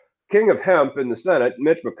 The king of hemp in the Senate,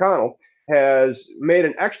 Mitch McConnell, has made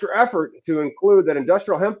an extra effort to include that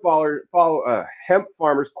industrial hemp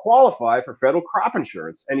farmers qualify for federal crop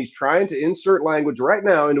insurance. And he's trying to insert language right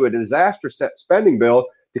now into a disaster spending bill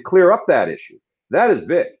to clear up that issue. That is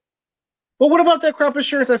big. Well, what about that crop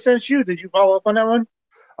insurance I sent you? Did you follow up on that one?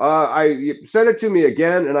 I sent it to me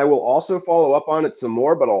again, and I will also follow up on it some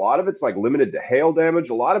more, but a lot of it's like limited to hail damage.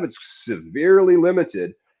 A lot of it's severely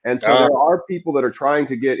limited. And so there are people that are trying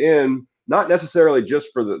to get in, not necessarily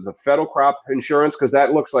just for the federal crop insurance, because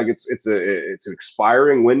that looks like it's an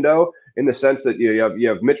expiring window, in the sense that you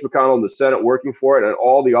have Mitch McConnell in the Senate working for it, and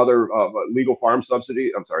all the other legal farm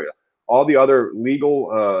subsidy. I'm sorry, all the other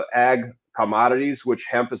legal ag commodities, which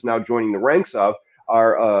hemp is now joining the ranks of,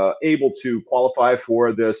 are able to qualify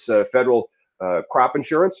for this federal crop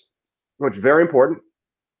insurance, which is very important.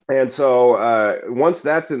 And so once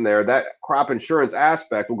that's in there, that crop insurance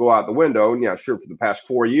aspect will go out the window. And yeah, sure, for the past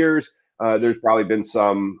 4 years, there's probably been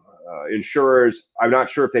some insurers. I'm not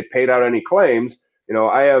sure if they paid out any claims.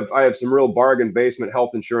 I have some real bargain basement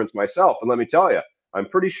health insurance myself. And let me tell you, I'm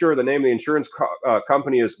pretty sure the name of the insurance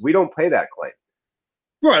company is We Don't Pay That Claim.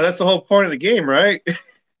 Right. That's the whole point of the game, right?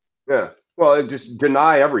 Yeah. Well, just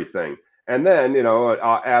deny everything. And then,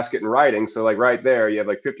 ask it in writing. So like right there, you have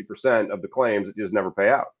like 50% of the claims that just never pay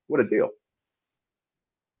out. What a deal.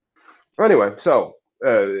 Anyway, so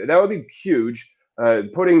that would be huge.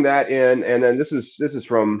 Putting that in, and then this is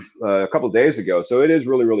from a couple of days ago, so it is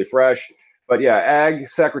really, really fresh. But yeah, Ag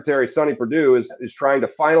Secretary Sonny Perdue is trying to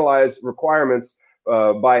finalize requirements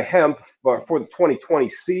by hemp for the 2020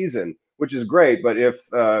 season, which is great. But if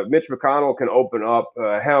Mitch McConnell can open up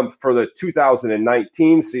hemp for the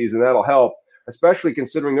 2019 season, that'll help, especially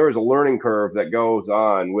considering there is a learning curve that goes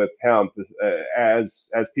on with hemp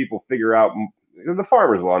as people figure out. The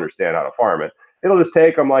farmers will understand how to farm it. It'll just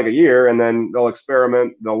take them like a year, and then they'll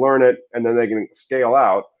experiment, they'll learn it, and then they can scale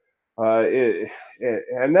out.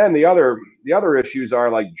 And then the other issues are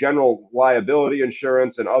like general liability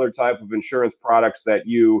insurance and other type of insurance products that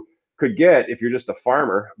you could get if you're just a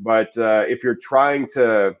farmer. But if you're trying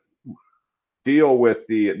to deal with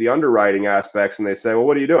the underwriting aspects, and they say, well,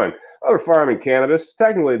 what are you doing? Oh, we're farming cannabis.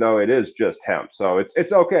 Technically, though, it is just hemp, so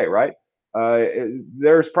it's okay, right?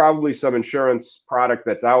 There's probably some insurance product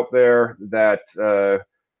that's out there that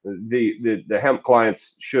the hemp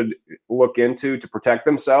clients should look into to protect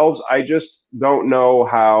themselves. I just don't know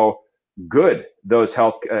how good those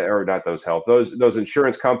those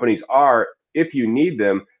insurance companies are. If you need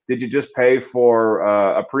them, did you just pay for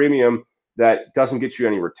a premium that doesn't get you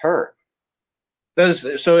any return?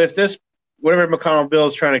 So if this, whatever McConnell bill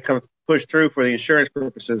is trying to push through for the insurance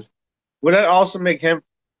purposes, would that also make hemp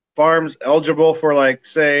farms eligible for, like,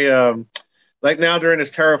 say, like now during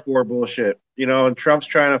this tariff war bullshit, and Trump's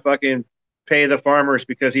trying to fucking pay the farmers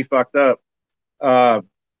because he fucked up.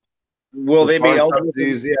 Will they be eligible?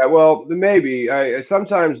 Yeah, well, maybe.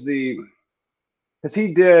 Sometimes because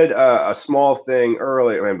he did a small thing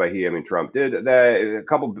earlier, and by he, I mean Trump, did that a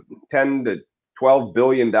couple $10 to $12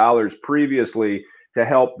 billion previously to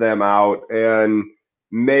help them out, and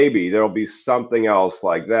maybe there'll be something else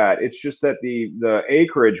like that. It's just that the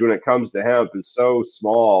acreage when it comes to hemp is so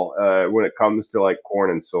small when it comes to like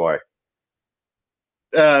corn and soy.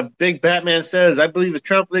 Big Batman says, I believe if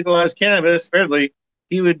Trump legalized cannabis fairly,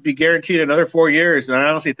 he would be guaranteed another 4 years, and I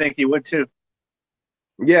honestly think he would too.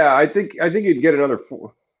 Yeah, I think he'd get another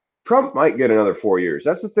 4. Trump might get another 4 years.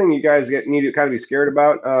 That's the thing you guys need to kind of be scared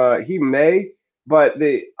about. He may, but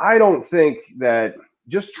I don't think that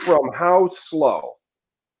just from how slow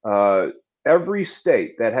uh, every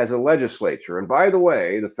state that has a legislature, and by the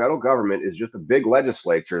way, the federal government is just a big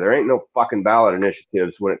legislature. There ain't no fucking ballot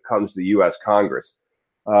initiatives when it comes to the U.S. Congress.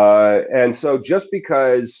 And so just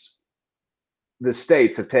because the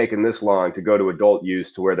states have taken this long to go to adult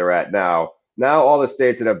use to where they're at now, now all the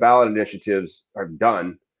states that have ballot initiatives are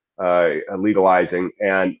done legalizing,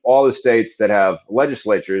 and all the states that have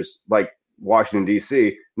legislatures like Washington,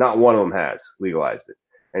 D.C., not one of them has legalized it.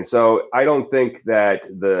 And so I don't think that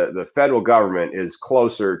the federal government is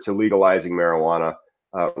closer to legalizing marijuana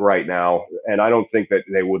right now. And I don't think that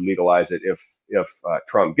they would legalize it if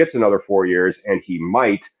Trump gets another 4 years, and he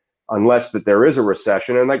might, unless that there is a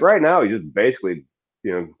recession. And like right now, he's just basically,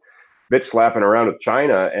 bitch slapping around with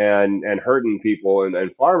China and hurting people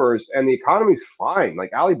and farmers, and the economy's fine.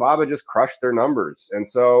 Like Alibaba just crushed their numbers. And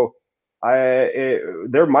so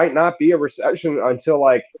there might not be a recession until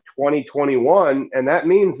like 2021, and that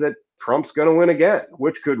means that Trump's going to win again,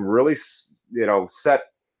 which could really,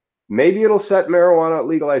 maybe it'll set marijuana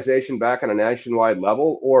legalization back on a nationwide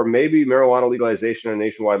level, or maybe marijuana legalization on a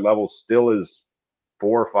nationwide level still is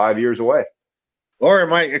 4 or 5 years away. Or it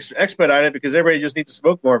might expedite it because everybody just needs to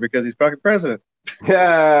smoke more because he's fucking president.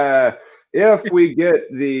 Yeah, if we get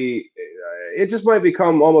it just might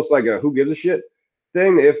become almost like a who gives a shit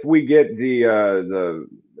thing. If we get the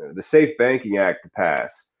Safe Banking Act to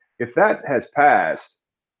pass, if that has passed,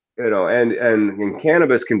 and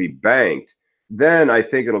cannabis can be banked, then I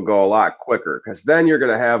think it'll go a lot quicker, because then you're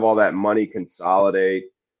going to have all that money consolidate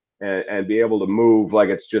and be able to move like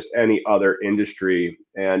it's just any other industry.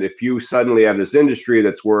 And if you suddenly have this industry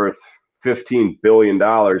that's worth $15 billion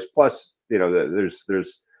plus,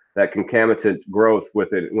 there's that concomitant growth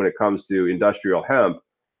with it when it comes to industrial hemp.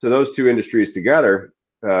 So those two industries together,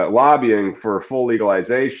 lobbying for full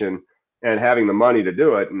legalization and having the money to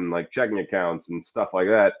do it, and like checking accounts and stuff like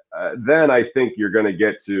that, then I think you're going to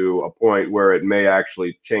get to a point where it may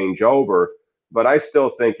actually change over. But I still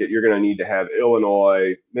think that you're going to need to have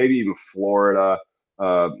Illinois, maybe even Florida,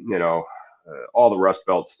 all the Rust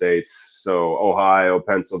Belt states, so Ohio,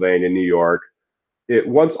 Pennsylvania, New York.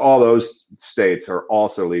 Once all those states are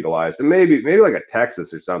also legalized, and maybe like a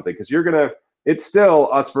Texas or something, because it's still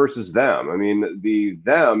us versus them. I mean, the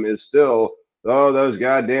them is still, those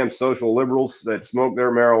goddamn social liberals that smoke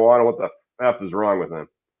their marijuana. What the F is wrong with them?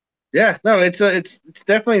 Yeah, no, it's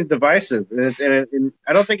definitely divisive, and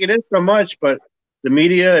I don't think it is so much, but the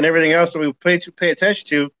media and everything else that we pay attention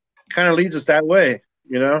to kind of leads us that way,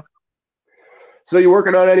 So you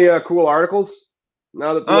working on any cool articles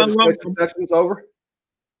now that the legislation session's over?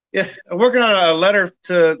 Yeah, I'm working on a letter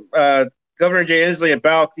to Governor Jay Inslee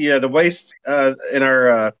about the waste in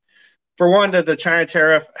our for one, the China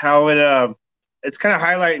tariff, how it's kind of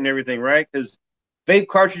highlighting everything, right? Because vape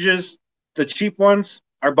cartridges, the cheap ones,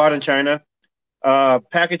 are bought in China.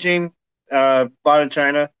 Packaging, bought in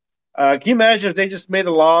China. Can you imagine if they just made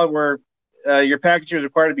a law where your packaging is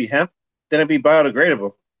required to be hemp, then it'd be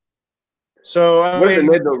biodegradable? So what if they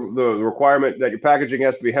made the requirement that your packaging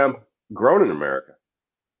has to be hemp grown in America?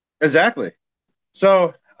 Exactly.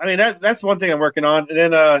 So I mean that's one thing I'm working on, and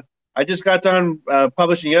then I just got done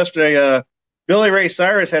publishing yesterday. Billy Ray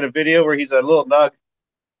Cyrus had a video where he's a little nug.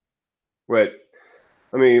 Wait,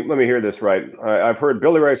 let me hear this right. I've heard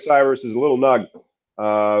Billy Ray Cyrus is a little nug.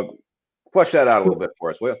 Flesh that out a little bit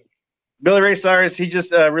for us, will you? Billy Ray Cyrus, he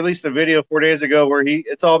just released a video 4 days ago where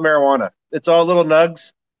it's all marijuana. It's all little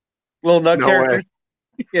nugs, little nug characters.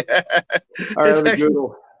 Yeah. All right, let me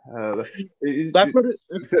Google. Does he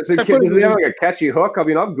have like a catchy hook? I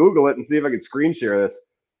mean, I'll Google it and see if I can screen share this.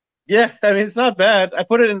 Yeah, I mean, it's not bad. I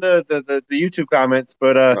put it in the YouTube comments,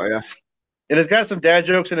 but and it's got some dad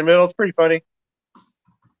jokes in the middle. It's pretty funny.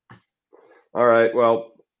 All right,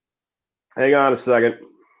 well, hang on a second.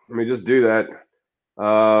 Let me just do that.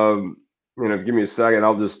 Give me a second.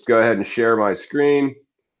 I'll just go ahead and share my screen,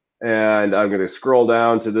 and I'm going to scroll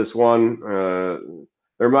down to this one.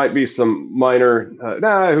 There might be some minor.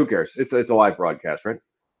 Who cares? It's a live broadcast, right?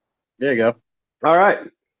 There you go. All right.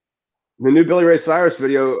 The new Billy Ray Cyrus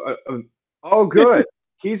video. Oh, good.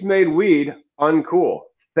 He's made weed uncool.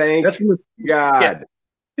 Thank God. Yeah.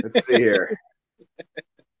 Let's see here.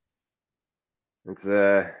 It's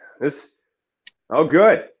this. Oh,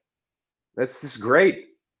 good. That's just great.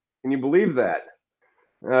 Can you believe that?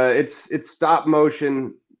 It's stop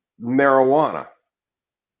motion marijuana.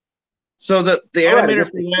 So the animator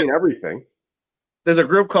for that, everything. There's a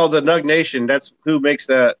group called the Nug Nation. That's who makes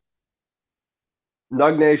that.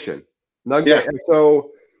 Nug Nation.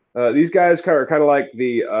 So These guys are kind of like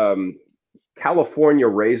the California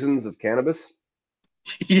raisins of cannabis.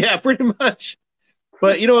 Yeah, pretty much.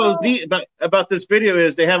 But you know what was neat about this video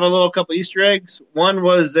is they have a little couple Easter eggs. One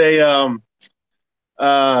was a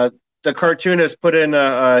uh, the cartoonist put in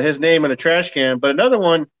his name in a trash can, but another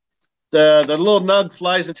one, the little nug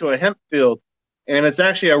flies into a hemp field, and it's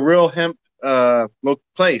actually a real hemp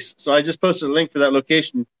place. So I just posted a link for that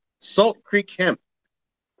location, Salt Creek Hemp.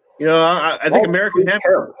 You know, I think Salt American Creek hemp.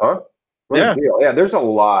 Hemp, huh? What a Yeah, deal. Yeah, there's a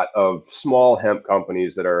lot of small hemp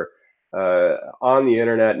companies that are on the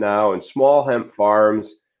internet now and small hemp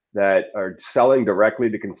farms that are selling directly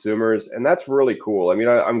to consumers. And that's really cool. I mean,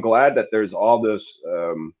 I'm glad that there's all this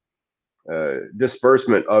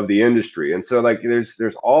disbursement of the industry. And so like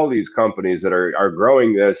there's all these companies that are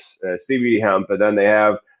growing this CBD hemp, and then they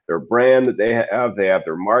have their brand that they have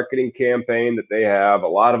their marketing campaign that they have. A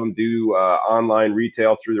lot of them do online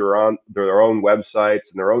retail through their own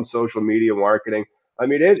websites and their own social media marketing. I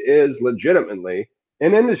mean, it is legitimately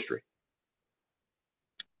an industry,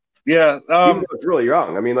 yeah. even though it's really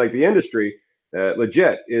young. I mean, like the industry,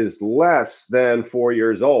 legit, is less than 4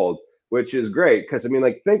 years old, which is great because I mean,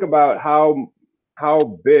 like think about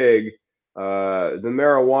how big the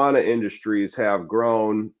marijuana industries have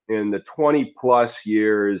grown in the 20 plus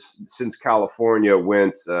years since California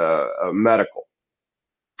went medical.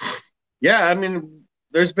 Yeah, I mean,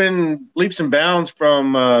 there's been leaps and bounds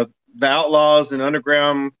from the Outlaws and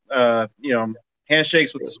underground,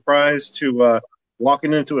 handshakes with the surprise to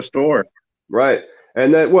walking into a store. Right.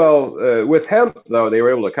 And that, well, with hemp, though, they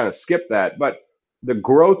were able to kind of skip that. But the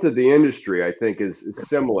growth of the industry, I think, is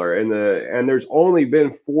similar. And there's only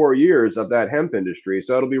been 4 years of that hemp industry.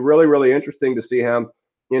 So it'll be really, really interesting to see hemp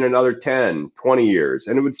in another 10, 20 years.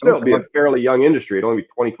 And it would Oh still be a God. fairly young industry. It'd only be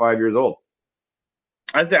 25 years old.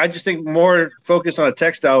 I just think more focused on a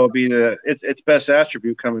textile would be its best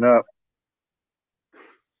attribute coming up.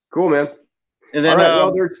 Cool, man. And All then,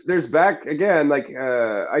 right. Well, there's back again. Like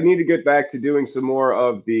I need to get back to doing some more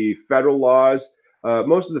of the federal laws.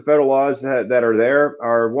 Most of the federal laws that are there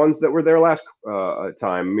are ones that were there last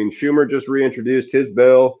time. I mean, Schumer just reintroduced his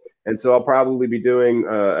bill, and so I'll probably be doing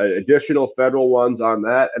additional federal ones on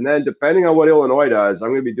that. And then, depending on what Illinois does, I'm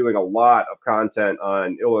going to be doing a lot of content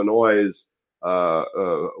on Illinois'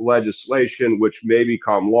 legislation, which may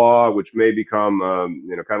become law, which may become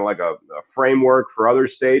kind of like a framework for other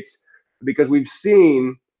states because we've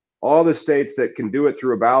seen all the states that can do it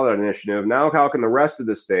through a ballot initiative. Now, how can the rest of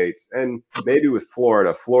the states, and maybe with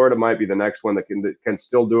Florida, Florida might be the next one that can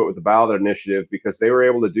still do it with the ballot initiative because they were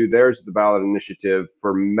able to do theirs with the ballot initiative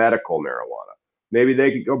for medical marijuana. Maybe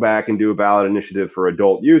they could go back and do a ballot initiative for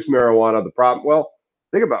adult use marijuana. The problem, well,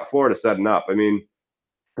 think about Florida setting up. I mean,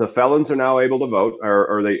 the felons are now able to vote,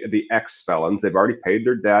 or the ex-felons. They've already paid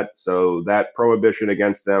their debt, so that prohibition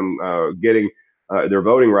against them getting their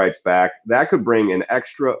voting rights back, that could bring an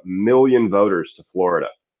extra million voters to Florida.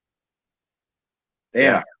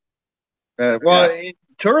 damn. Yeah.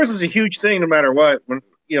 Tourism is a huge thing, no matter what. When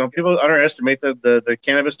people underestimate the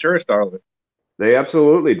cannabis tourist element. They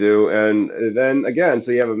absolutely do. And then again,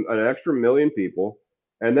 so you have an extra million people.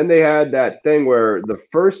 And then they had that thing where the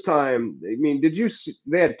first time, I mean, did you see,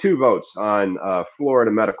 they had two votes on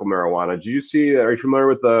Florida medical marijuana. Did you see, are you familiar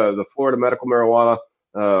with the Florida medical marijuana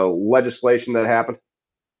legislation that happened?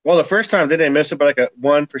 Well, the first time, did they miss it by like a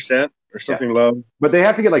 1% or something low? But they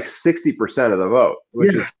have to get like 60% of the vote,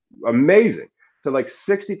 which is amazing. So like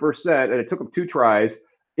 60%, and it took them two tries.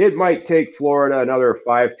 It might take Florida another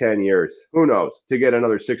 5, 10 years. Who knows to get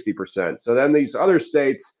another 60%. So then these other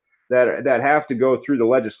states that have to go through the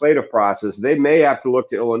legislative process, they may have to look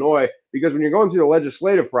to Illinois because when you're going through the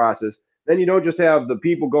legislative process, then you don't just have the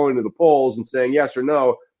people going to the polls and saying yes or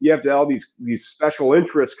no. You have to have all these special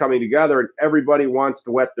interests coming together, and everybody wants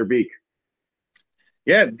to wet their beak.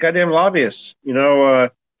 Yeah, goddamn lobbyists.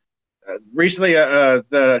 Recently,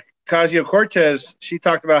 the Ocasio-Cortez, she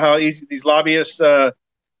talked about how easy these lobbyists.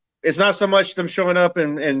 It's not so much them showing up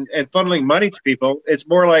and funneling money to people. It's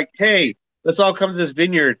more like, hey, let's all come to this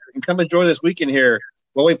vineyard and come enjoy this weekend here.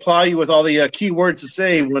 While we ply you with all the key words to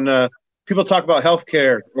say when people talk about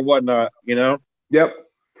healthcare or whatnot. Yep.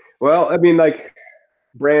 Well, I mean, like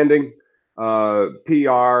branding,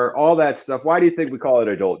 PR, all that stuff. Why do you think we call it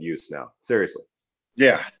adult use now? Seriously.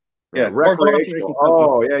 Yeah. Yeah. Recreational.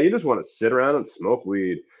 Oh, yeah. You just want to sit around and smoke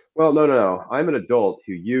weed. Well, no. I'm an adult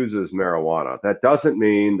who uses marijuana. That doesn't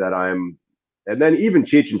mean that I'm. And then even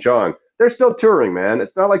Cheech and Chong, they're still touring, man.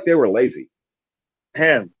 It's not like they were lazy.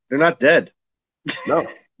 Man, they're not dead. No.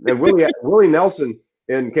 And Willie Nelson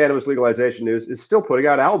in cannabis legalization news is still putting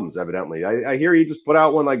out albums. Evidently, I hear he just put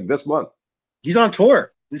out one like this month. He's on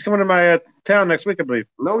tour. He's coming to my town next week, I believe.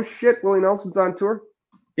 No shit, Willie Nelson's on tour.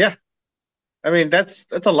 Yeah, I mean that's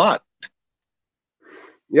a lot.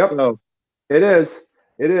 Yep, So, it is.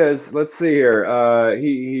 It is. Let's see here.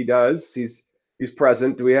 He does. He's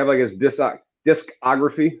present. Do we have like his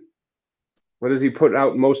discography? What does he put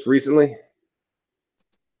out most recently?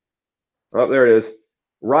 Oh, there it is.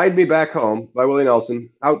 Ride Me Back Home by Willie Nelson,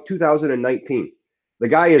 out 2019. The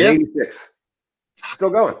guy is yeah, 86,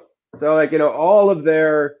 still going. So like, all of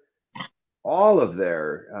their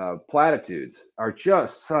platitudes are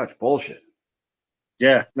just such bullshit.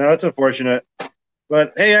 yeah. No, that's unfortunate.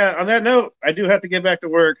 But hey, on that note, I do have to get back to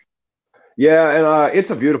work. Yeah, and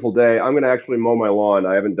it's a beautiful day. I'm going to actually mow my lawn.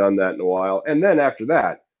 I haven't done that in a while. And then after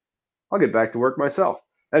that, I'll get back to work myself.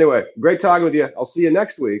 Anyway, great talking with you. I'll see you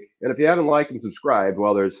next week. And if you haven't liked and subscribed,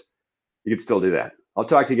 well, you can still do that. I'll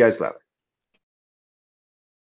talk to you guys later.